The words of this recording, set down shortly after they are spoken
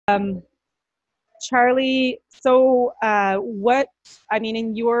Charlie, so I mean,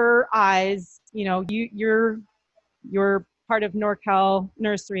 in your eyes, you're part of NorCal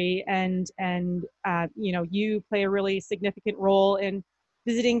Nursery, and you play a really significant role in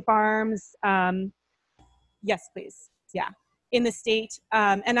visiting farms. Yes, please. Yeah, in the state.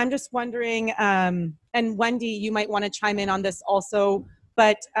 And I'm just wondering, and Wendy, you might want to chime in on this also,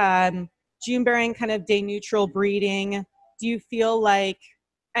 but June bearing kind of day neutral breeding, do you feel like,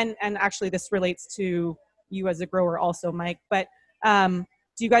 and actually this relates to you as a grower also, Mike, but do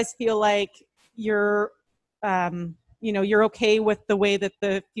you guys feel like you're, you're okay with the way that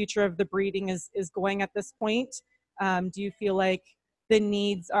the future of the breeding is going at this point? Do you feel like the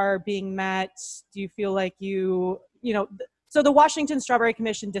needs are being met? Do you feel like so the Washington Strawberry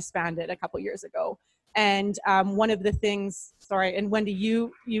Commission disbanded a couple years ago. And one of the things, sorry, and Wendy,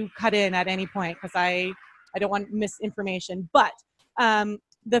 you cut in at any point because I don't want misinformation, but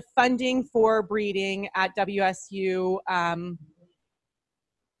the funding for breeding at WSU that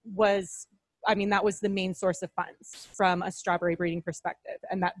was the main source of funds from a strawberry breeding perspective,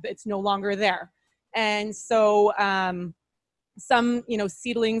 and that it's no longer there. And so some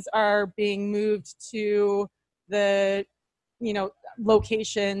seedlings are being moved to the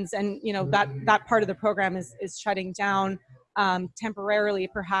locations, and that part of the program is shutting down temporarily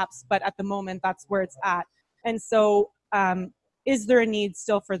perhaps, but at the moment that's where it's at. And so is there a need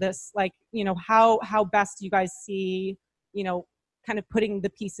still for this? Like, how best do you guys see kind of putting the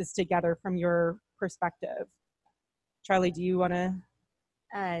pieces together from your perspective? Charlie, do you want to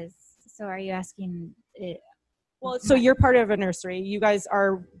so are you asking well, so you're part of a nursery. You guys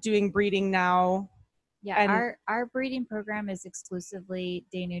are doing breeding now. Yeah, and our breeding program is exclusively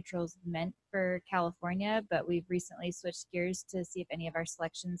day neutrals meant for California, but we've recently switched gears to see if any of our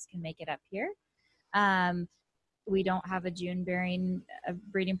selections can make it up here. We don't have a June bearing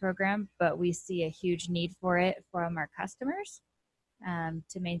breeding program, but we see a huge need for it from our customers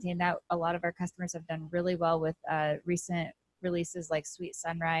to maintain that. A lot of our customers have done really well with recent releases like Sweet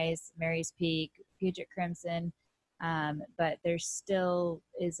Sunrise, Mary's Peak, Puget Crimson. But there still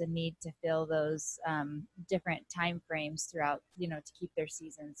is a need to fill those different time frames throughout, to keep their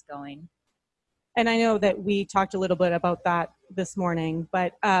seasons going. And I know that we talked a little bit about that this morning,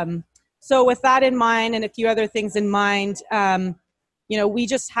 but so with that in mind and a few other things in mind, we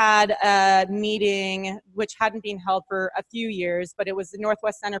just had a meeting which hadn't been held for a few years, but it was the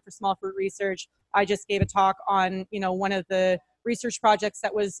Northwest Center for Small Fruit Research. I just gave a talk on, one of the research projects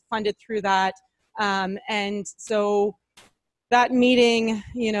that was funded through that. And so that meeting,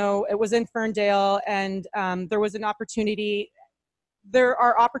 it was in Ferndale, and there was an opportunity. There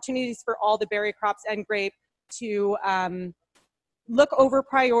are opportunities for all the berry crops and grape to look over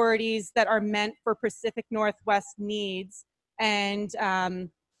priorities that are meant for Pacific Northwest needs. And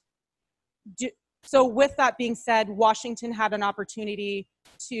so with that being said, Washington had an opportunity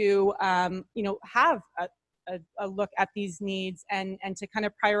to, have a look at these needs and to kind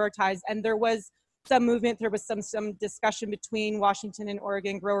of prioritize. And there was some movement, there was some discussion between Washington and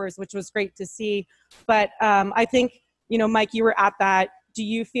Oregon growers, which was great to see. But I think, Mike, you were at that. Do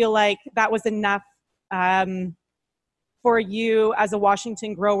you feel like that was enough for you as a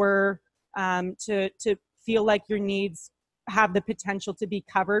Washington grower to feel like your needs have the potential to be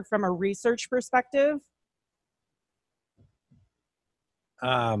covered from a research perspective?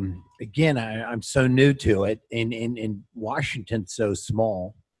 Again, I'm so new to it, and Washington's so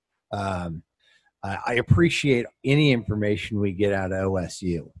small. I appreciate any information we get out of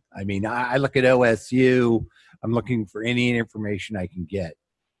OSU. I mean, I look at OSU, I'm looking for any information I can get.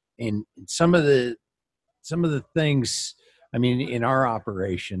 And some of the things, I mean, in our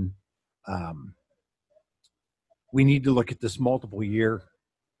operation, we need to look at this multiple year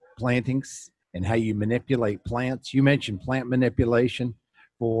plantings and how you manipulate plants. You mentioned plant manipulation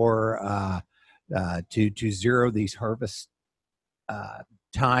for to zero these harvest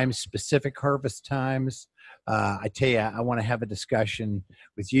times, specific harvest times. I tell you, I want to have a discussion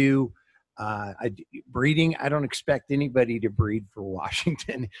with you. Breeding, I don't expect anybody to breed for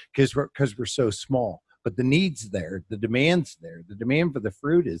Washington because we're so small. But the need's there, the demand's there, the demand for the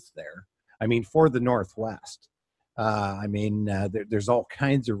fruit is there. I mean, for the Northwest. There's all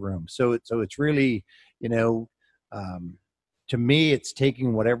kinds of room. So it's really, to me, it's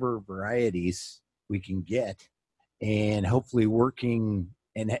taking whatever varieties we can get and hopefully working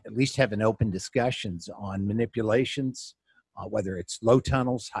and at least having open discussions on manipulations, whether it's low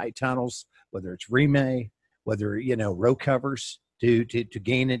tunnels, high tunnels, whether it's remay, whether, row covers to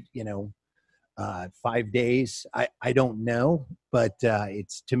gain it, 5 days. I don't know, but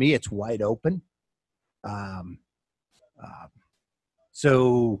to me, it's wide open.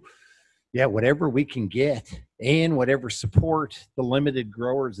 So yeah, whatever we can get and whatever support the limited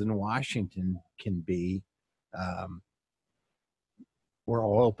growers in Washington can be, um, we're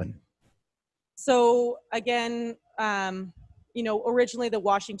all open. So again, originally the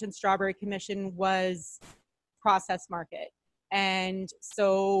Washington Strawberry Commission was process market. And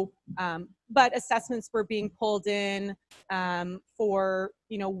so, but assessments were being pulled in for,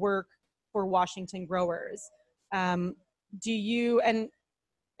 work for Washington growers. Do you, and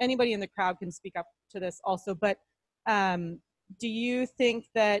anybody in the crowd can speak up to this also, but do you think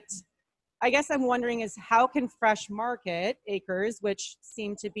that, I guess I'm wondering is how can fresh market acres, which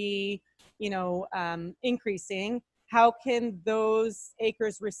seem to be, increasing, how can those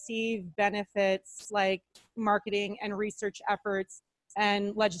acres receive benefits like marketing and research efforts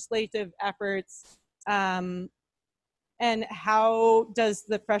and legislative efforts? And how does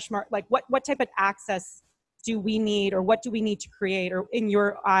the fresh market, like what type of access do we need, or what do we need to create, or in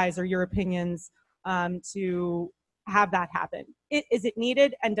your eyes or your opinions, to have that happen? Is it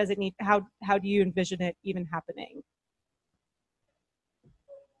needed, and does it need, how do you envision it even happening?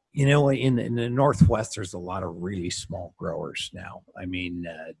 In the Northwest, there's a lot of really small growers now. I mean,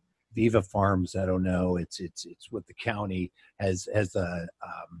 Viva Farms, I don't know. It's what the county has a.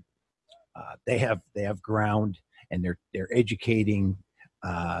 They have ground, and they're educating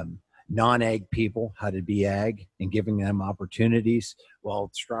non-ag people how to be ag and giving them opportunities. Well,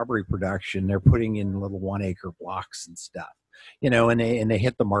 strawberry production, they're putting in little 1 acre blocks and stuff, and they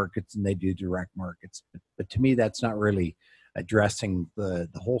hit the markets and they do direct markets. But to me, that's not really addressing the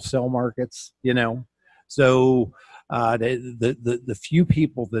wholesale markets, So the few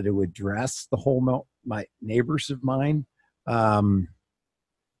people that it would address the whole, my neighbors of mine,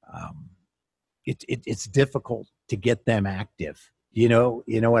 it's difficult to get them active. You know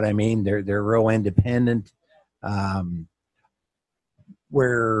what I mean? They're real independent.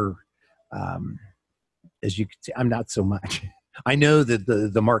 Where, as you can see, I'm not so much. I know that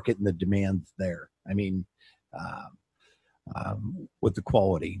the market and the demand's there. I mean, with the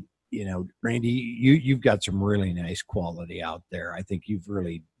quality, Randy, you've got some really nice quality out there. I think you've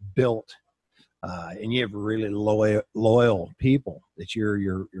really built, and you have really loyal people that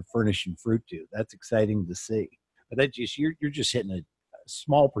you're furnishing fruit to. That's exciting to see. But that you're just hitting a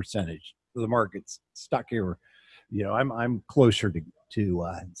small percentage of the market's stuck here. I'm closer to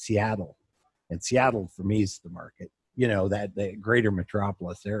Seattle, and Seattle for me is the market. That the greater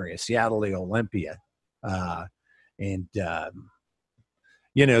metropolis area, Seattle, the Olympia, and there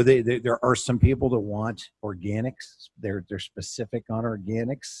are some people that want organics. They're specific on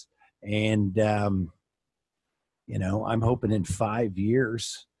organics, and I'm hoping in 5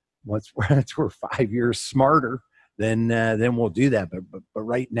 years, once we're 5 years smarter, then we'll do that. But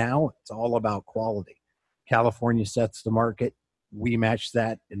right now, it's all about quality. California sets the market. We match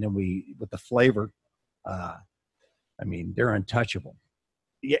that, and then with the flavor. I mean, they're untouchable.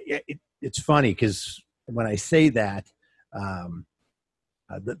 Yeah, it's funny because when I say that, the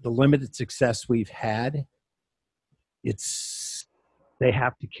limited success we've had, they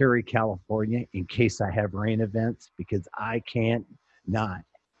have to carry California in case I have rain events, because I can't not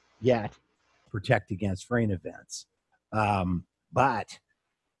yet protect against rain events. But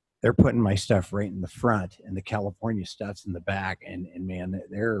they're putting my stuff right in the front, and the California stuff's in the back, and man,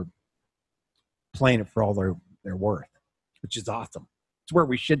 they're playing it for all they're worth, which is awesome. It's where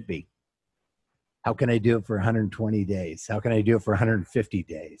we should be. How can I do it for 120 days? How can I do it for 150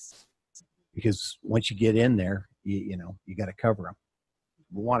 days? Because once you get in there, you got to cover them.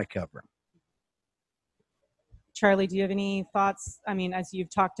 We want to cover them. Charlie, do you have any thoughts? I mean, as you've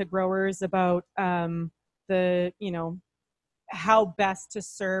talked to growers about how best to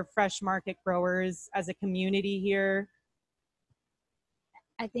serve fresh market growers as a community here?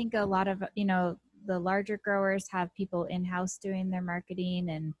 I think a lot of, the larger growers have people in-house doing their marketing,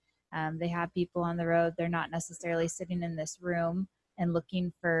 and they have people on the road. They're not necessarily sitting in this room and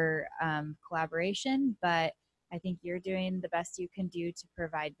looking for collaboration, but I think you're doing the best you can do to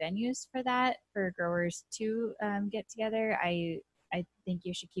provide venues for that, for growers to get together. I think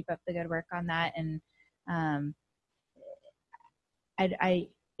you should keep up the good work on that. And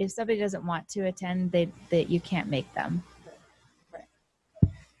if somebody doesn't want to attend, that you can't make them.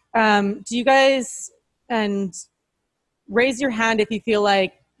 Do you guys, and raise your hand if you feel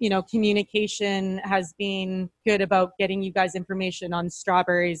like, communication has been good about getting you guys information on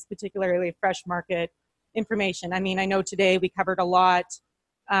strawberries, particularly fresh market information. I mean, I know today we covered a lot,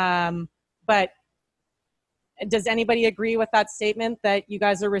 but does anybody agree with that statement that you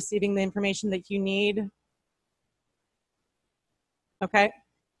guys are receiving the information that you need? Okay.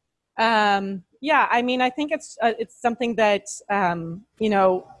 Yeah, I mean, I think it's something that you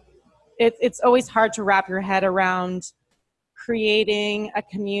know, it's always hard to wrap your head around creating a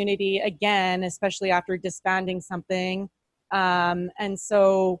community again, especially after disbanding something. And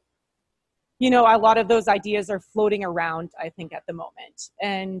so, you know, a lot of those ideas are floating around, I think, at the moment.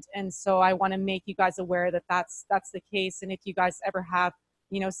 And so I want to make you guys aware that that's the case. And if you guys ever have,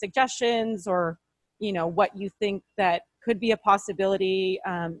 you know, suggestions or, you know, what you think that could be a possibility,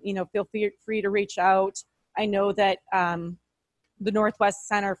 you know, feel free to reach out. I know that the Northwest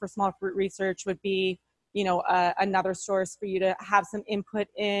Center for Small Fruit Research would be, you know, another source for you to have some input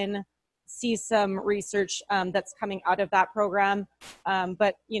in, see some research that's coming out of that program,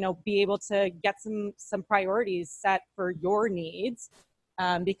 but you know, be able to get some priorities set for your needs,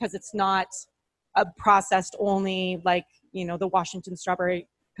 because it's not a processed only like, you know, the Washington Strawberry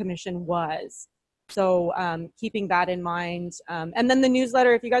Commission was. So keeping that in mind, and then the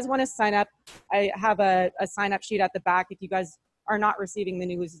newsletter. If you guys want to sign up, I have a sign up sheet at the back. If you guys are not receiving the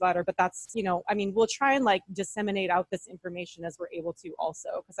newsletter, but that's, you know, I mean, we'll try and like disseminate out this information as we're able to also,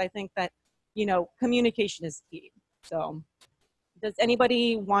 because I think that, you know, communication is key. So does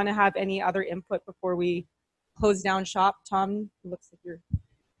anybody want to have any other input before we close down shop? Tom, looks like you're.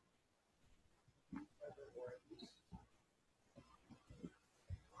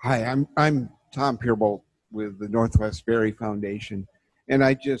 Hi, I'm Tom Peerbolt with the Northwest Berry Foundation, and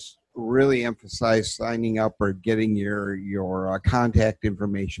I just really emphasize signing up or getting your contact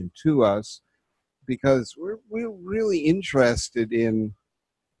information to us, because we're really interested in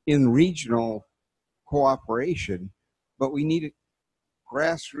regional cooperation, but we need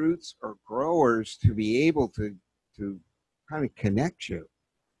grassroots or growers to be able to kind of connect you.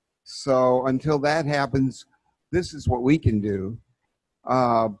 So until that happens, this is what we can do.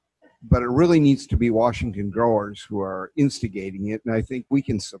 But it really needs to be Washington growers who are instigating it, and I think we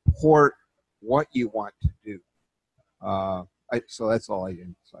can support what you want to do. So that's all I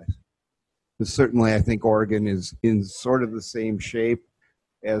emphasize. But certainly, I think Oregon is in sort of the same shape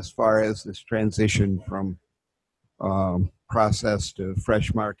as far as this transition from processed to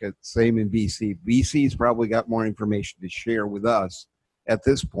fresh market. Same in BC. BC's probably got more information to share with us at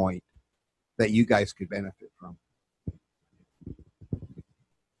this point that you guys could benefit from.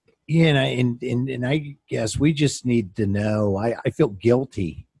 Yeah, and I guess we just need to know. I feel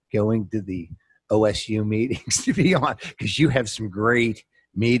guilty going to the OSU meetings, to be honest, because you have some great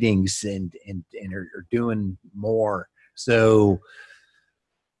meetings and are doing more. So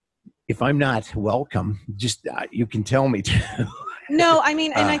if I'm not welcome, just you can tell me to. No, I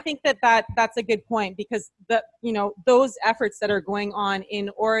mean, and I think that's a good point, because the, you know, those efforts that are going on in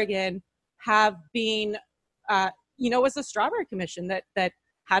Oregon have been, you know, as a Strawberry Commission that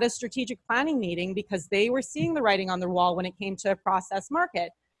had a strategic planning meeting because they were seeing the writing on the wall when it came to a processed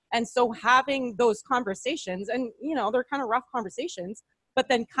market. And so having those conversations, and, you know, they're kind of rough conversations, but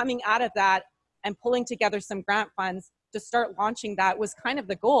then coming out of that and pulling together some grant funds to start launching that was kind of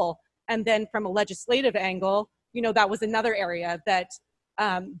the goal. And then from a legislative angle, you know, that was another area that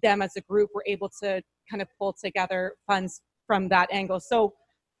them as a group were able to kind of pull together funds from that angle. So,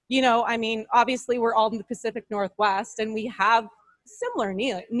 you know, I mean, obviously we're all in the Pacific Northwest and we have similar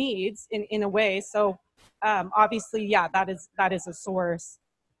needs in a way. So obviously, yeah, that is a source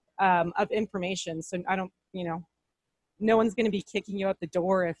of information. So I don't, you know, no one's going to be kicking you out the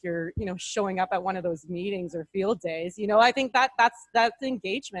door if you're, you know, showing up at one of those meetings or field days. You know, I think that's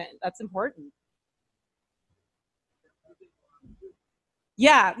engagement. That's important.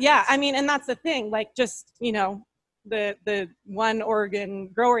 Yeah. I mean, and that's the thing. Like, just, you know, the one Oregon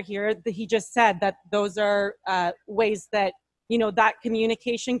grower here, he just said that those are ways that, you know, that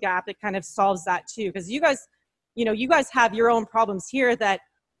communication gap, it kind of solves that too. Because you guys, you know, you guys have your own problems here that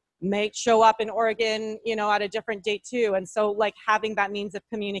may show up in Oregon, you know, at a different date too. And so like having that means of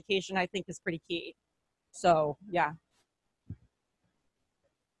communication, I think, is pretty key. So yeah.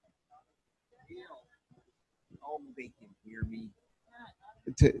 They can hear me.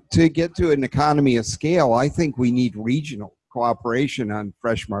 To get to an economy of scale, I think we need regional cooperation on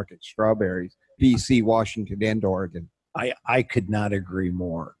fresh market strawberries, BC, Washington, and Oregon. I could not agree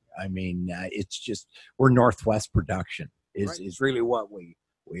more. I mean, it's just, we're Northwest production is really what we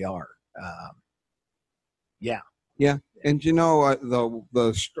are. Yeah. And you know,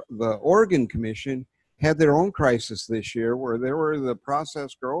 the Oregon Commission had their own crisis this year, where there were the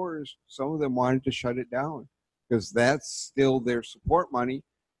processed growers. Some of them wanted to shut it down because that's still their support money.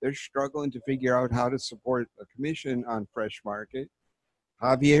 They're struggling to figure out how to support a commission on fresh market.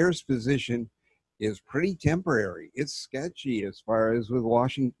 Javier's position is pretty temporary. It's sketchy as far as with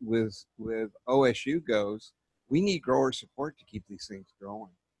Washington, with OSU goes. We need grower support to keep these things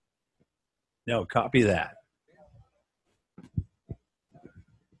growing. No, copy that.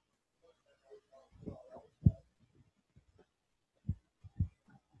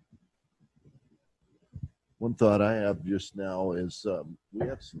 One thought I have just now is we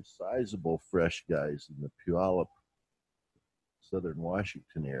have some sizable fresh guys in the Puyallup, Southern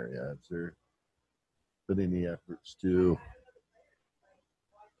Washington area. Has there been any efforts to?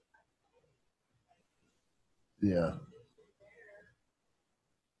 Yeah,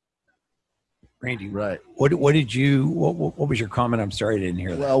 Randy, right. what was your comment? I'm sorry, I didn't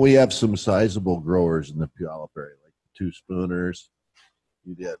hear that. Well, we have some sizable growers in the Puyallup area, like Two Spooners.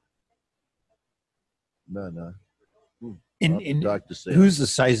 You did. No. Talk to Sam. Who's the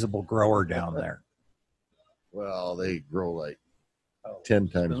sizable grower down there? Well, they grow like 10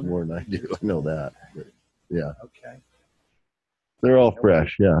 times more than I do. I know that. But yeah. Okay. They're all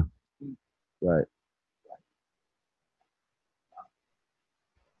fresh. Yeah. Right.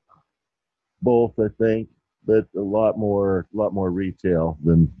 Both, I think, but a lot more retail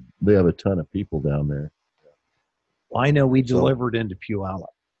than they have a ton of people down there. Well, I know we delivered into Puyallup.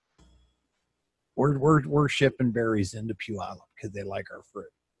 We're shipping berries into Puyallup because they like our fruit.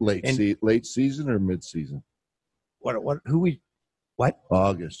 Late season or mid season? What?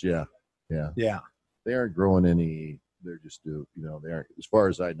 August, yeah. They aren't growing any. They're just they aren't, as far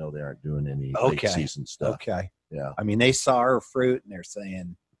as I know, they aren't doing any late season stuff. Okay. Yeah. I mean, they saw our fruit and they're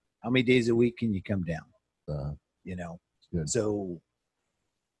saying, how many days a week can you come down? Good. So.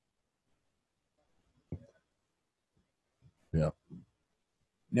 Yeah.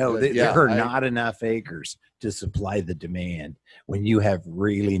 No, there are not enough acres to supply the demand when you have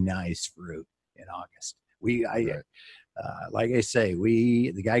really nice fruit in August. Like I say,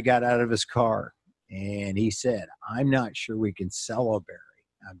 the guy got out of his car and he said, I'm not sure we can sell a berry.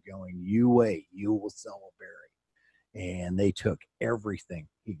 I'm going, you wait, you will sell a berry. And they took everything.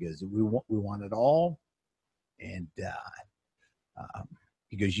 He goes, we want it all. And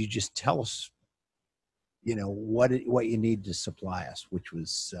he goes, you just tell us, what you need to supply us, which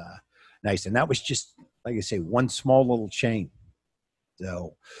was nice. And that was just, like I say, one small little chain.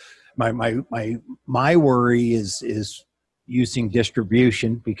 So my worry is using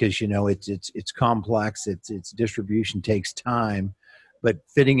distribution because, it's complex. It's distribution takes time, but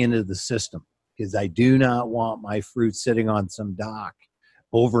fitting into the system, because I do not want my fruit sitting on some dock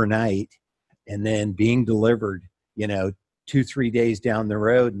overnight and then being delivered, 2-3 days down the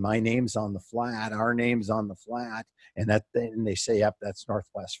road, and my name's on the flat, our name's on the flat, and they say, yep, that's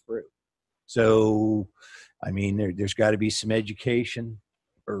Northwest fruit. So, I mean, there's got to be some education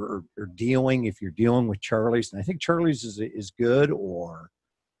or dealing, if you're dealing with Charlie's, and I think Charlie's is good, or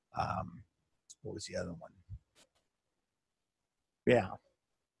what was the other one? Yeah.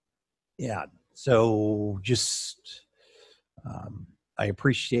 So just, I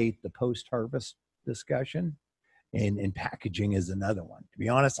appreciate the post-harvest discussion. And packaging is another one. To be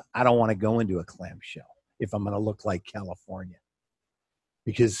honest, I don't want to go into a clamshell if I'm going to look like California,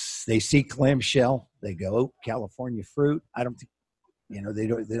 because they see clamshell, they go, oh, California fruit. I don't think, they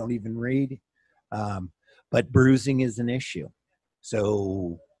don't even read. But bruising is an issue.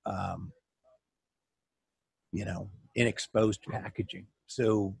 So, in exposed packaging.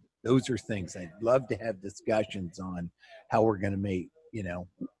 So those are things I'd love to have discussions on how we're going to make,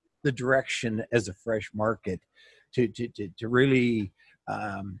 the direction as a fresh market to really,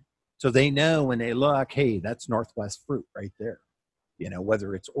 so they know when they look, hey, that's Northwest fruit right there.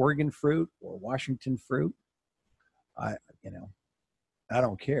 Whether it's Oregon fruit or Washington fruit, I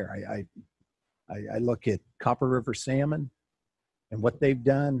don't care. I look at Copper River salmon and what they've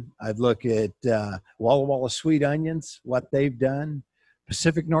done. I'd look at Walla Walla sweet onions, what they've done.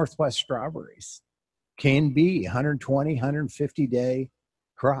 Pacific Northwest strawberries can be 120, 150 day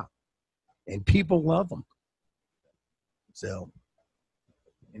crop, and people love them. So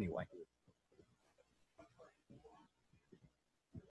anyway,